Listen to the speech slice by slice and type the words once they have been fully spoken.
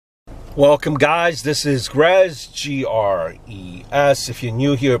Welcome, guys. This is Grez, G-R-E-S. If you're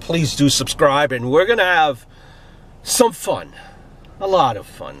new here, please do subscribe, and we're gonna have some fun, a lot of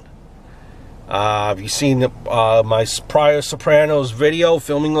fun. Have you seen my prior Sopranos video,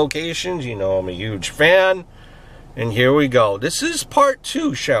 filming locations? You know I'm a huge fan, and here we go. This is part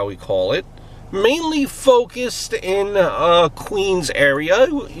 2, shall we call it, mainly focused in Queens area.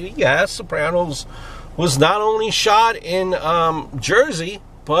 Yeah, Sopranos was not only shot in Jersey,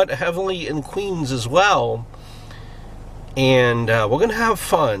 but heavily in Queens as well. And we're gonna have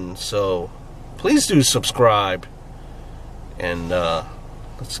fun, so please do subscribe, and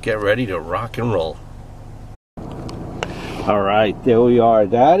let's get ready to rock and roll. All right, there we are.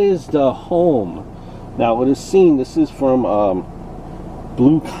 That is the home. Now, what is seen, this is from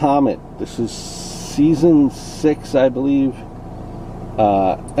Blue Comet. This is season 6, I believe,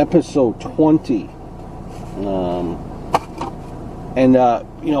 episode 20. And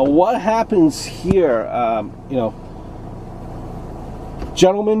you know what happens here, you know,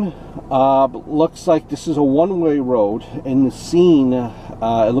 gentlemen, looks like this is a one-way road. In the scene,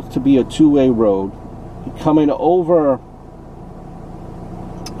 it looked to be a two-way road. Coming over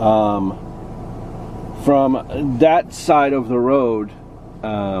from that side of the road,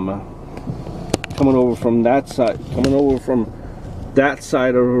 coming over from that side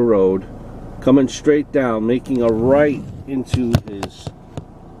of the road, coming straight down, making a right into his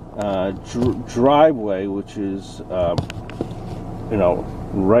driveway, which is you know,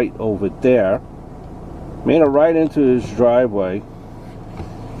 right over there. Made a right into his driveway,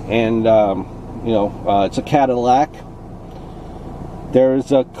 and you know, it's a Cadillac.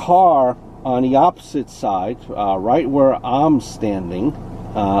 There's a car on the opposite side, right where I'm standing,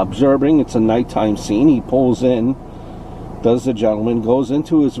 observing. It's a nighttime scene. He pulls in, does the gentleman, goes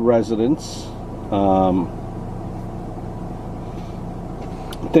into his residence,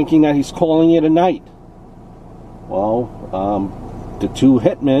 thinking that he's calling it a night. Well, the two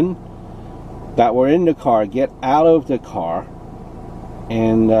hitmen that were in the car get out of the car,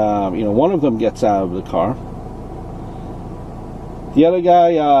 and you know, one of them gets out of the car. The other guy,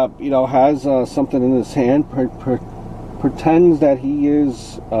 you know, has something in his hand, pretends that he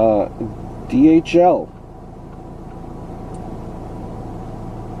is DHL.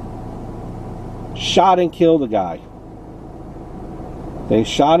 Shot and killed the guy. They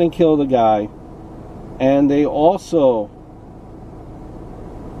shot and killed the guy, and they also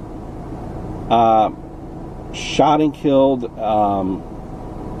shot and killed a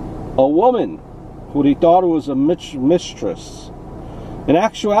woman who they thought was a mistress. In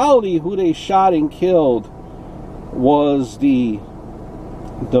actuality, who they shot and killed was the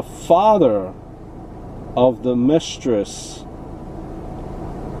father of the mistress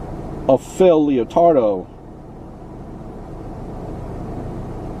of Phil Leotardo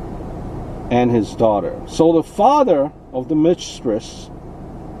and his daughter. So the father of the mistress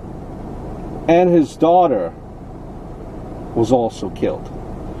and his daughter was also killed.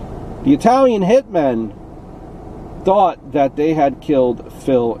 The Italian hitmen thought that they had killed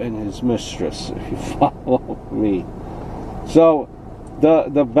Phil and his mistress, if you follow me. So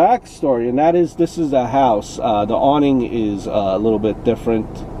the backstory, and that is, this is the house. The awning is a little bit different,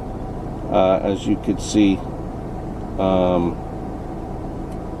 as you could see.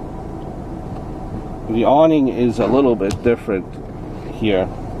 The awning is a little bit different here,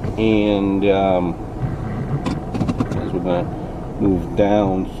 and as we're going to move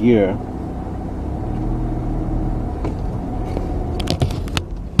down here,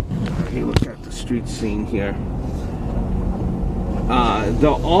 okay, look at the street scene here. The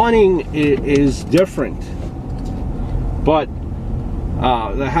awning is different, but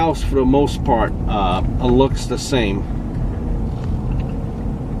the house, for the most part, looks the same.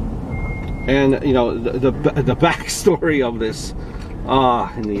 And you know, the backstory of this,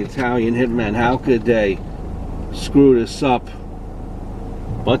 and the Italian hitmen, how could they screw this up?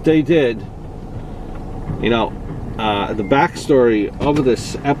 But they did. You know, the backstory of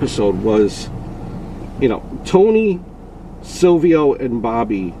this episode was, you know, Tony, Silvio, and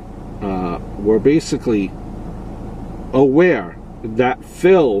Bobby were basically aware that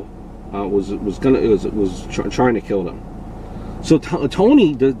Phil was trying to kill them. So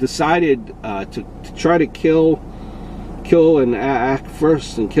Tony decided to try to kill and act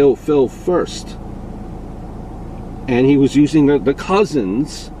first and kill Phil first. And he was using the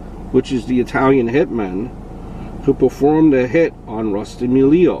cousins, which is the Italian hitmen, to perform the hit on Rusty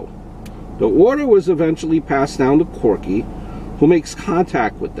Emilio. The order was eventually passed down to Corky, who makes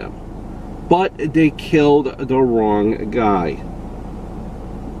contact with them. But they killed the wrong guy.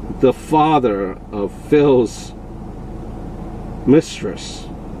 The father of Phil's mistress.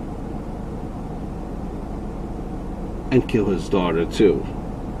 and kill his daughter too.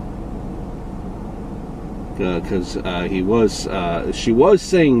 Because she was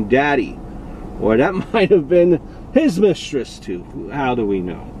saying daddy, or that might have been his mistress too. How do we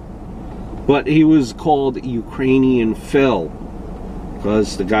know? But he was called Ukrainian Phil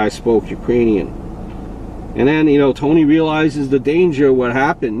because the guy spoke Ukrainian. And then, you know, Tony realizes the danger of what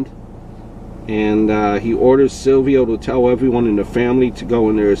happened, and he orders Silvio to tell everyone in the family to go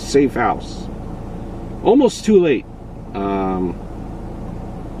in their safe house. Almost too late.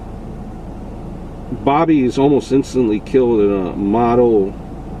 Bobby is almost instantly killed in a model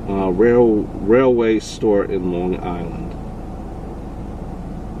railway store in Long Island.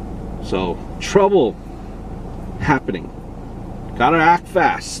 So, trouble happening. Gotta act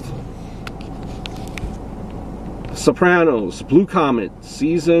fast. Sopranos, Blue Comet,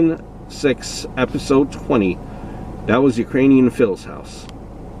 Season 6, Episode 20. That was Ukrainian Phil's house.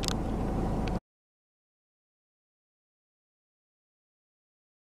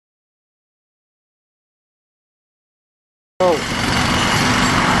 So,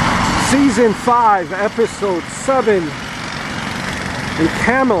 Season 5, Episode 7 in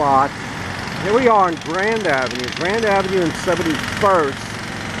Camelot. Here we are on Grand Avenue and 71st.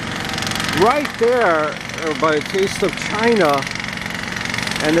 Right there by a Taste of China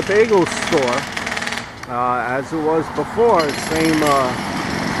and the bagel store, as it was before, same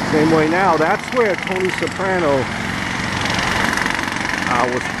way now. That's where Tony Soprano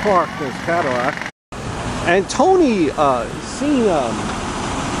was parked in his Cadillac. And Tony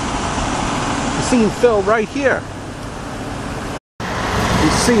seen Phil right here.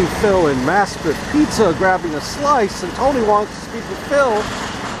 He's seen Phil in Maspeth Pizza grabbing a slice, and Tony wants to speak with Phil,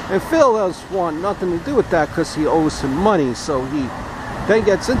 and Phil does want nothing to do with that because he owes him money. So he then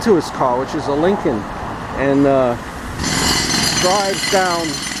gets into his car, which is a Lincoln, and drives down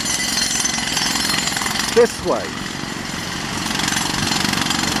this way.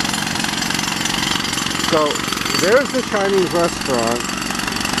 So there's the Chinese restaurant,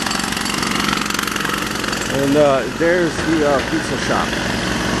 and there's the pizza shop.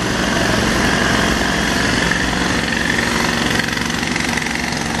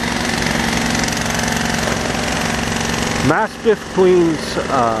 Maspeth, Queens,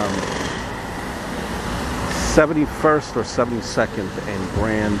 71st or 72nd and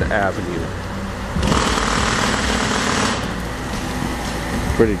Grand Avenue.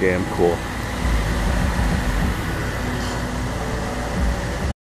 Pretty damn cool.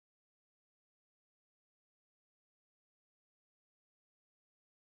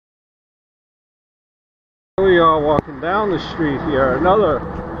 We are walking down the street here, another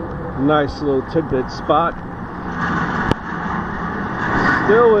nice little tidbit spot.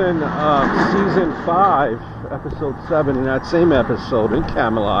 Still in Season 5, Episode 7, in that same episode in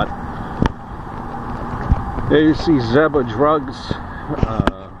Camelot. There you see Zebra Drugs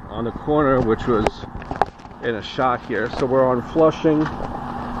on the corner, which was in a shot here. So we're on Flushing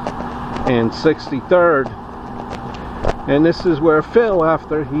and 63rd. And this is where Phil,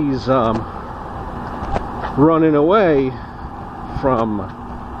 after he's running away from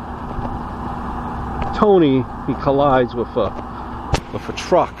Tony, he collides with a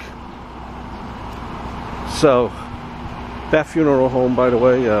truck. So that funeral home, by the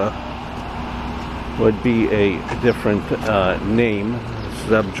way, would be a different name.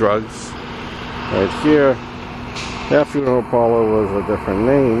 Zeb Drugs. Right here, that funeral parlor was a different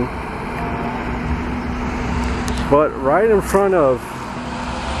name. But right in front of,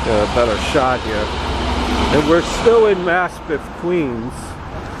 a better shot here, and we're still in Maspeth, Queens.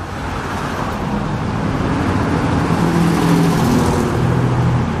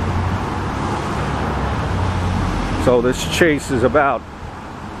 So this chase is about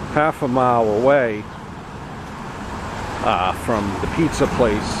half a mile away from the pizza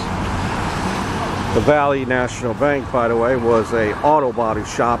place. The Valley National Bank, by the way, was a auto body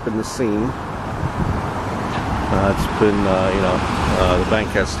shop in the scene. It's been, the bank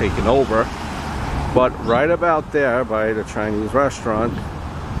has taken over. But right about there by the Chinese restaurant,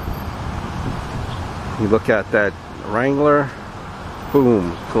 you look at that Wrangler,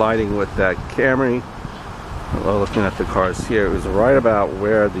 boom, colliding with that Camry. Looking at the cars here, it was right about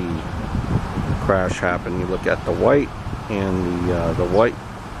where the crash happened. You look at the white and the white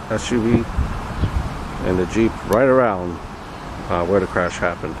SUV and the Jeep right around where the crash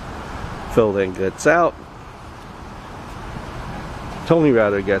happened. Phil then gets out. Tony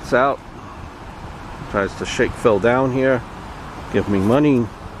rather gets out. Tries to shake Phil down here. Give me money.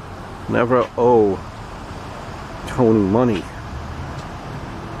 Never owe Tony money.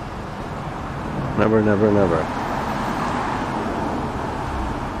 Never, never, never.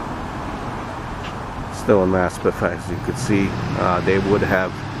 Still in Maspeth, as you could see. They would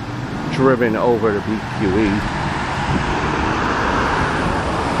have driven over to BQE.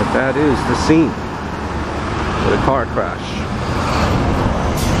 But that is the scene of the car crash.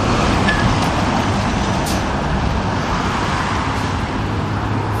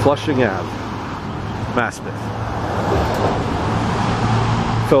 Flushing Ave, Maspeth.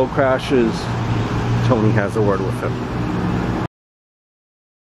 Phil crashes, Tony has a word with him.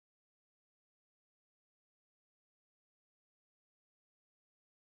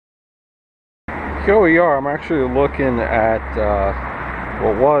 Here we are. I'm actually looking at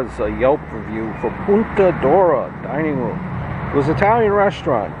what was a Yelp review for Punta Dora Dining Room. It was an Italian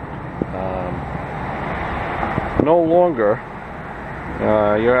restaurant. No longer.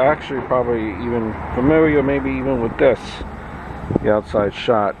 You're actually probably even familiar, maybe even with this, the outside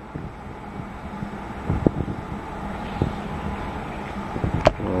shot. I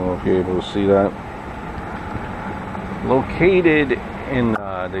don't know if you're able to see that. Located in,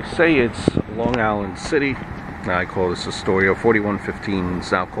 they say it's Long Island City. I call this Astoria. 4115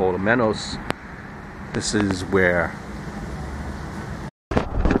 is now called Menos. This is where,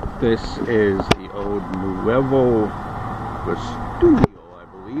 this is the old Nuevo Vesuvio, I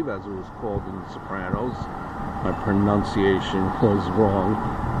believe, as it was called in Sopranos. My pronunciation was wrong,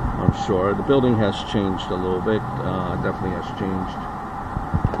 I'm sure. The building has changed a little bit. Definitely has changed.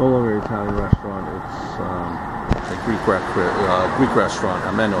 No longer an Italian restaurant. It's a Greek restaurant,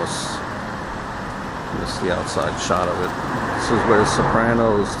 Amenos. This is the outside shot of it. This is where the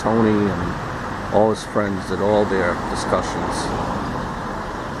Sopranos, Tony, and all his friends did all their discussions.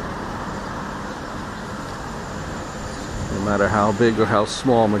 No matter how big or how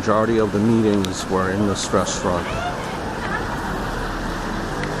small, majority of the meetings were in this restaurant.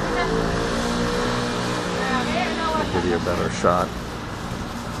 I'll give you a better shot.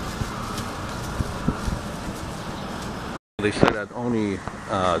 They said that only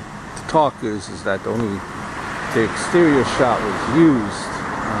the talk is that only the exterior shot was used,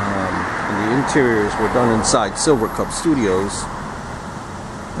 and the interiors were done inside Silver Cup Studios.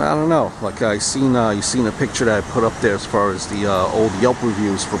 I don't know. Like you seen a picture that I put up there as far as the old Yelp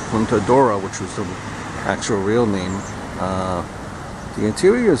reviews for Punta Dora, which was the actual real name. The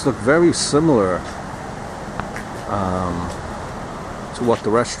interiors look very similar to what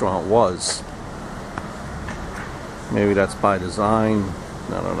the restaurant was. Maybe that's by design.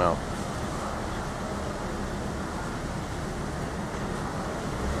 I don't know.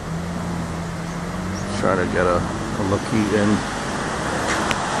 Try to get a looky in.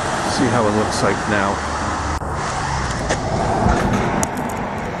 See how it looks like now.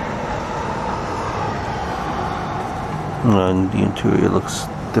 And the interior looks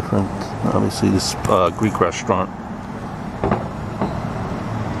different. Obviously, this Greek restaurant.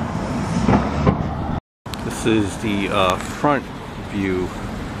 This is the front view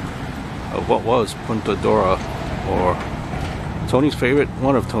of what was Punta Dora, or Tony's favorite,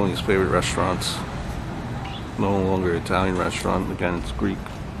 one of Tony's favorite restaurants. No longer an Italian restaurant. Again, it's Greek.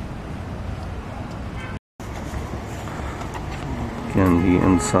 Again, the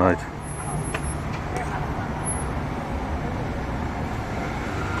inside.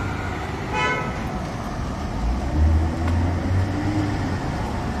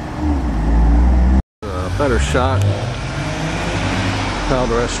 Better shot how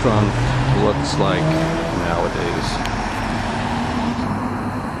the restaurant looks like nowadays.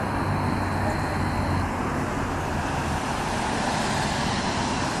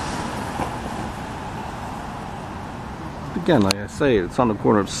 Again, like I say, it's on the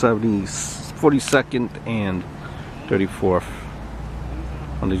corner of 42nd and 34th.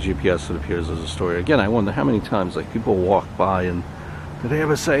 On the GPS, it appears as Astoria. Again, I wonder how many times like people walk by and did they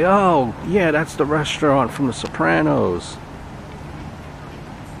ever say, "Oh, yeah, that's the restaurant from the Sopranos"?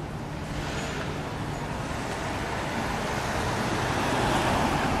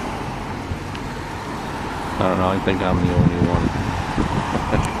 I don't know. I think I'm the only one.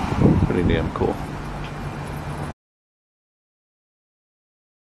 Pretty damn cool.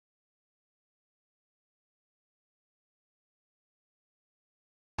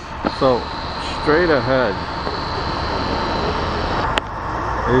 So, straight ahead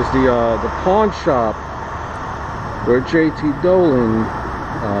is the pawn shop where J.T. Dolan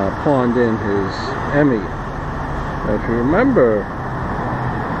pawned in his Emmy. Now, if you remember,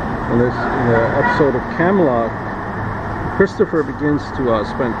 in the episode of Camelot, Christopher begins to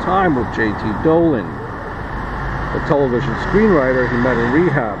spend time with J.T. Dolan, the television screenwriter he met in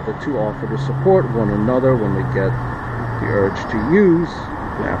rehab. The two offer to support one another when they get the urge to use.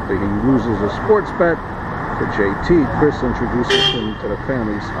 After he loses a sports bet for JT, Chris introduces him to the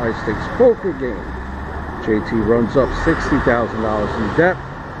family's high-stakes poker game. JT runs up $60,000 in debt,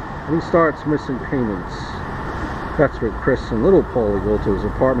 and he starts missing payments. That's where Chris and little Paulie go to his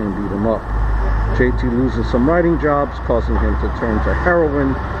apartment and beat him up. JT loses some writing jobs, causing him to turn to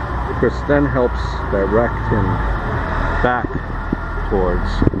heroin. Chris then helps direct him back towards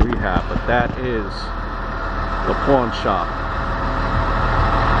rehab, but that is the pawn shop.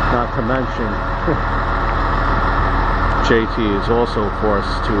 Not to mention, JT is also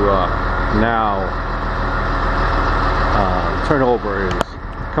forced to now turn over his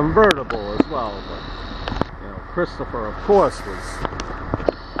convertible as well. But you know, Christopher, of course, was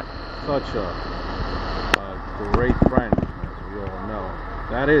such a great friend, as we all know.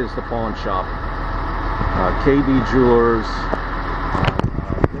 That is the pawn shop. KB Jewelers,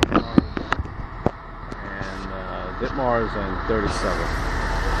 and Ditmars and 37.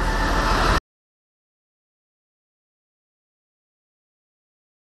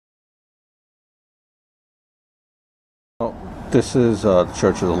 This is the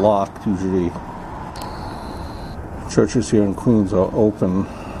Church of the Lock. Usually churches here in Queens are open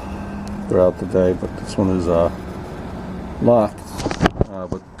throughout the day, but this one is locked.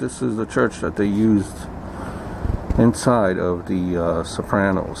 But this is the church that they used inside of the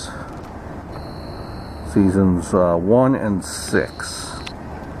Sopranos, seasons 1 and 6.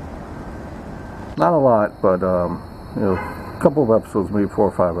 Not a lot, but you know, a couple of episodes, maybe 4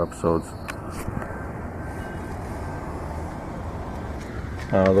 or 5 episodes.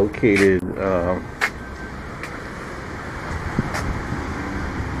 Located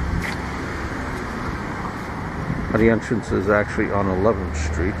the entrance is actually on 11th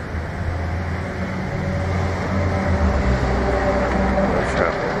Street.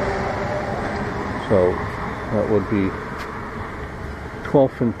 So that would be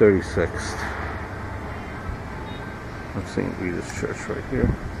 12th and 36th. That's St. Rita's Church right here.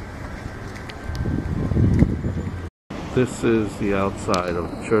 This is the outside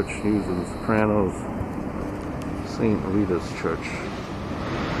of the church used in the Sopranos, St. Rita's Church.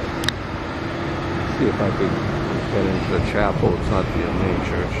 See if I can get into the chapel. It's not the main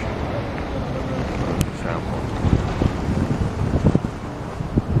church. The chapel.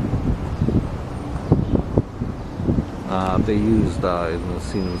 They used, in the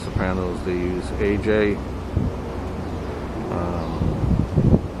scene in the Sopranos, they used AJ,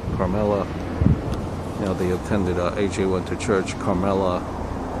 Carmela. You know, they attended, AJ went to church, Carmela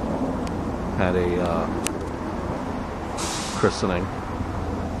had a christening.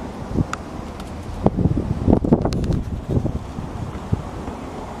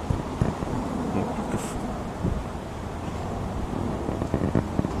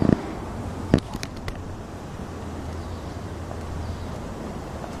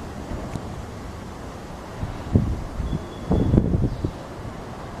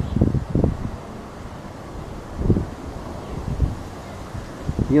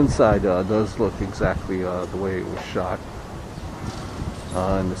 The inside does look exactly the way it was shot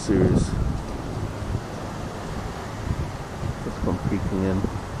in the series. Let's come peeking in.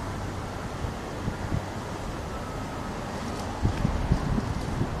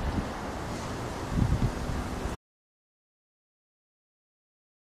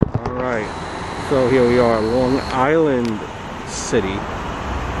 Alright, so here we are, Long Island City.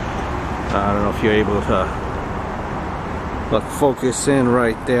 I don't know if you're able to focus in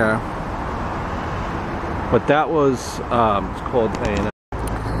right there, but that was it's called A&M.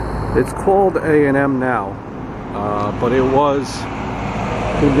 It's called A&M now, but it was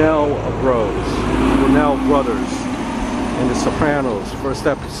Bunuel brothers in the Sopranos. First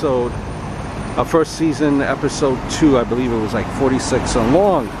episode, first season, episode 2, I believe it was like 46 and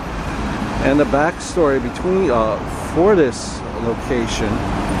long. And the backstory between for this location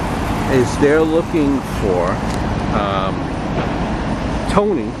is they're looking for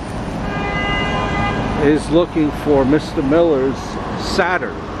Tony is looking for Mr. Miller's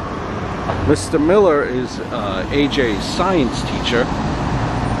Saturn. Mr. Miller is AJ's science teacher,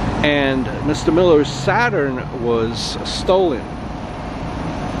 and Mr. Miller's Saturn was stolen.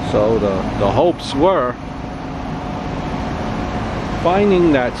 So the hopes were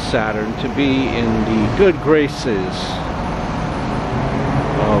finding that Saturn to be in the good graces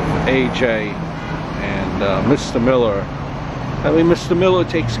of AJ and Mr. Miller. I mean, Mr. Miller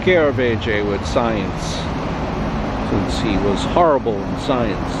takes care of AJ with science, since he was horrible in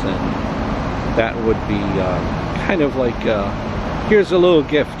science, and that would be kind of like, here's a little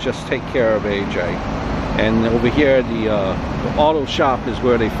gift, just take care of AJ. And over here, the auto shop is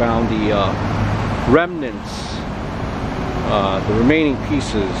where they found the remnants, the remaining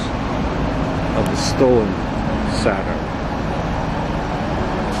pieces of the stolen Saturn.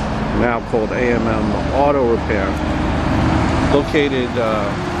 now called AMM Auto Repair, located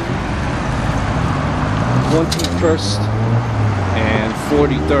 21st and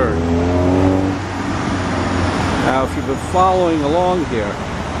 43rd. Now, if you've been following along here,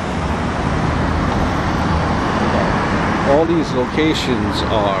 all these locations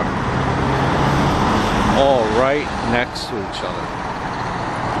are all right next to each other.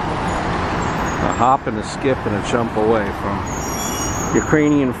 A hop and a skip and a jump away from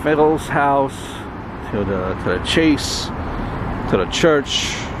Ukrainian Fiddle's house to the Chase to the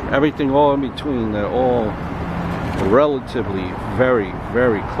church, everything all in between. They're all relatively very,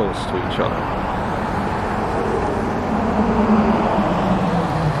 very close to each other.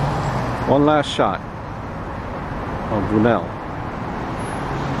 One last shot of Bunuel.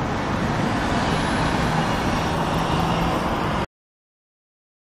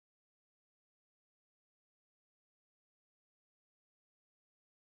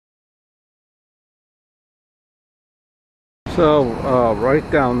 So right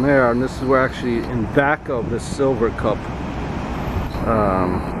down there, and this is where actually in back of the Silver Cup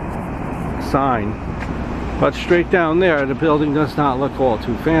sign, but straight down there, the building does not look all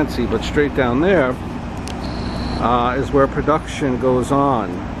too fancy, but straight down there is where production goes on,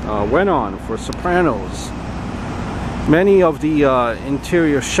 went on for Sopranos. Many of the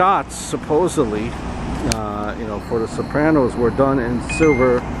interior shots, supposedly, you know, for the Sopranos were done in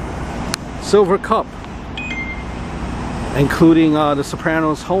Silver Cup, including the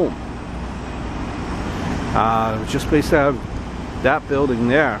Sopranos' home. Just based out of that building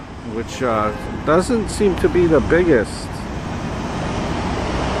there, which doesn't seem to be the biggest,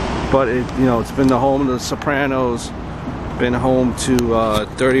 but it, you know, it's been the home of the Sopranos, been home to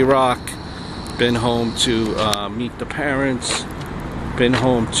 30 Rock, been home to Meet the Parents, been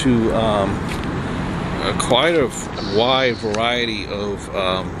home to quite a wide variety of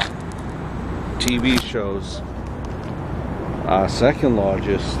TV shows. Second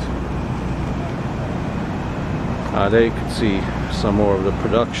largest. There you can see some more of the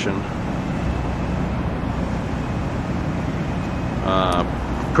production.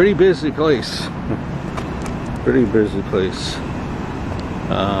 Pretty busy place. Pretty busy place.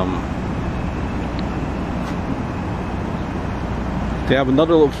 They have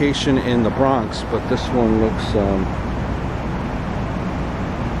another location in the Bronx, but this one looks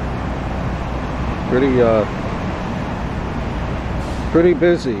pretty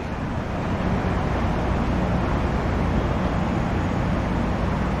busy.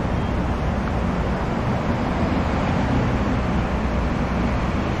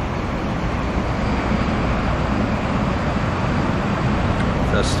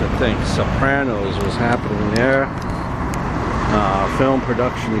 Just to think, Sopranos was happening there. Film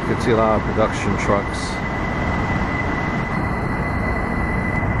production, you could see a lot of production trucks.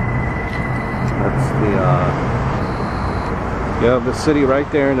 That's the you have the city right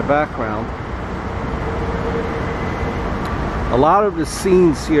there in the background. A lot of the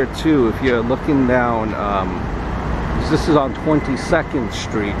scenes here too, if you're looking down, this is on 22nd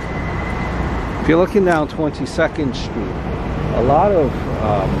Street. If you're looking down 22nd Street, a lot of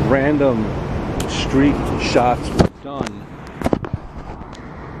random street shots were done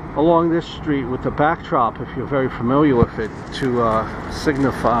along this street with the backdrop, if you're very familiar with it, to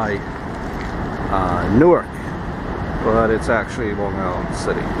signify Newark. But it's actually Long Island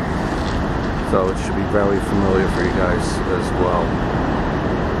City, so it should be very familiar for you guys as well.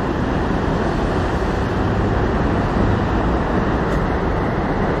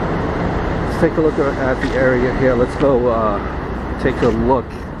 Let's take a look at the area here. Let's go take a look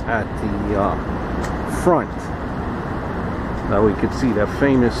at the front. Now we can see that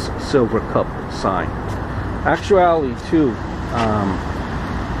famous Silver Cup sign. Actually too,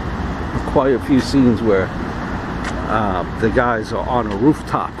 quite a few scenes where the guys are on a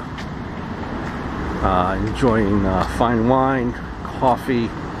rooftop enjoying fine wine, coffee,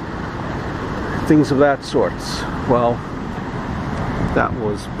 things of that sort. Well, that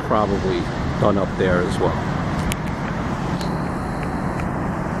was probably done up there as well.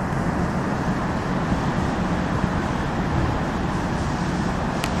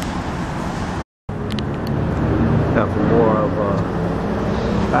 Have more of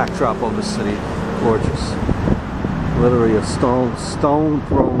a backdrop of the city. Gorgeous. Literally a stone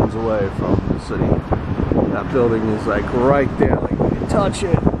throws away from the city. That building is like right there, like you can touch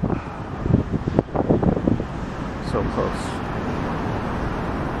it. So close.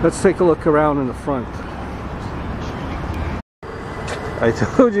 Let's take a look around in the front. I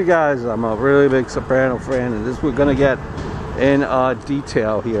told you guys I'm a really big Soprano fan, and this we're gonna get in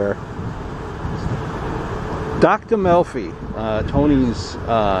detail here. Dr. Melfi, Tony's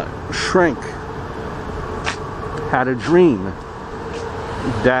shrink, had a dream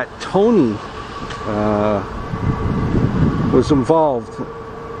that Tony was involved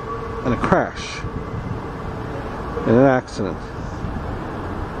in a crash, in an accident.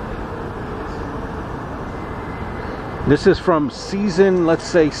 This is from season, let's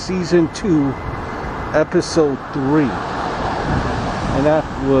say season 2, episode 3. And that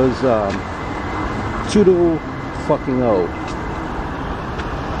was 2-0.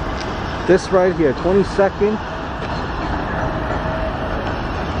 This right here, 22nd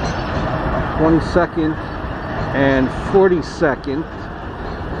and 42nd,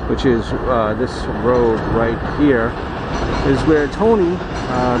 which is this road right here, is where Tony,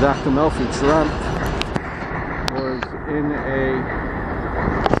 Dr. Melfi, dreamt was in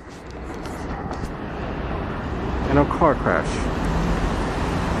a car crash.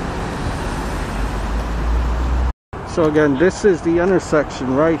 So again, this is the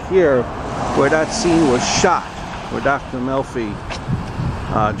intersection right here where that scene was shot, where Dr. Melfi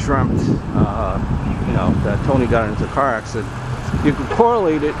dreamt, you know, that Tony got into a car accident. You can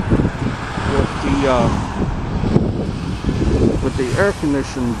correlate it with the air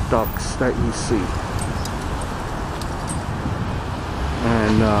conditioning ducts that you see,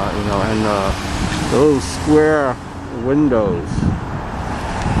 and you know, and those square windows.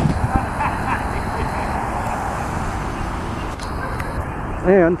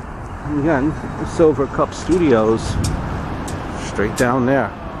 And again, Silver Cup Studios, straight down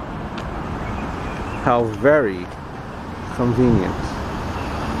there. How very convenient.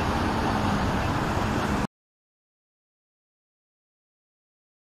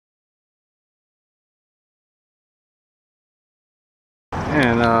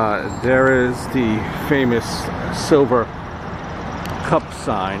 And there is the famous Silver Cup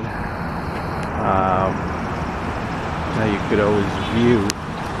sign. Now you could always view.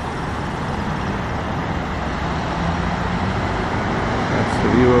 That's the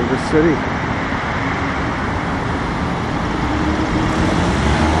view of the city.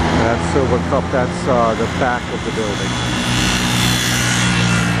 That's Silver Cup. That's the back of the building.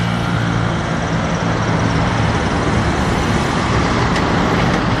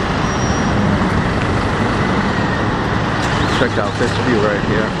 Check out this view right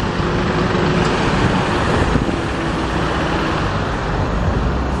here.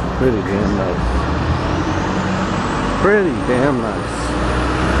 Pretty damn nice. Pretty damn nice.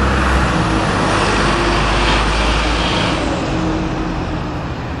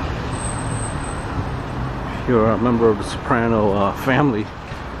 If you're a member of the Soprano family, you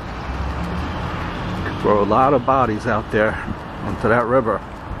could throw a lot of bodies out there into that river.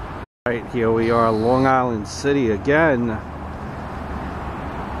 Right, here we are, Long Island City again.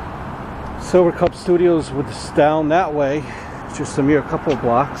 Silver Cup Studios was down that way, just a mere couple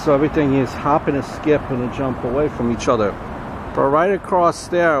blocks, so everything is hop and a skip and a jump away from each other. But right across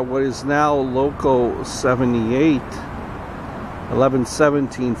there, what is now Local 78,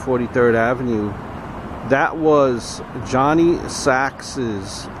 1117 43rd Avenue, that was Johnny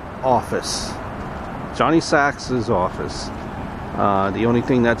Sax's office. Johnny Sax's office. The only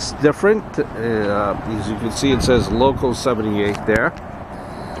thing that's different, as you can see, it says Local 78 there.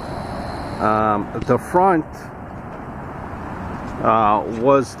 The front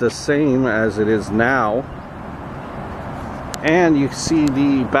was the same as it is now, and you see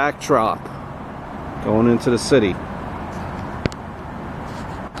the backdrop going into the city.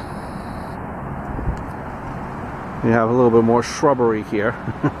 You have a little bit more shrubbery here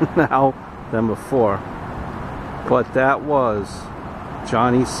now than before, but that was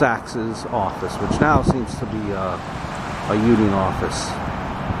Johnny Sax's office, which now seems to be a union office.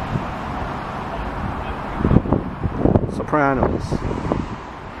 Sopranos,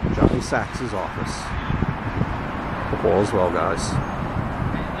 Johnny Sax's office. Hope all is well, guys.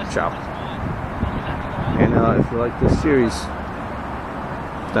 Ciao. And if you like this series,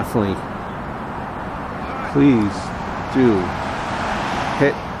 definitely please do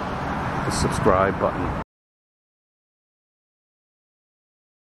hit the subscribe button.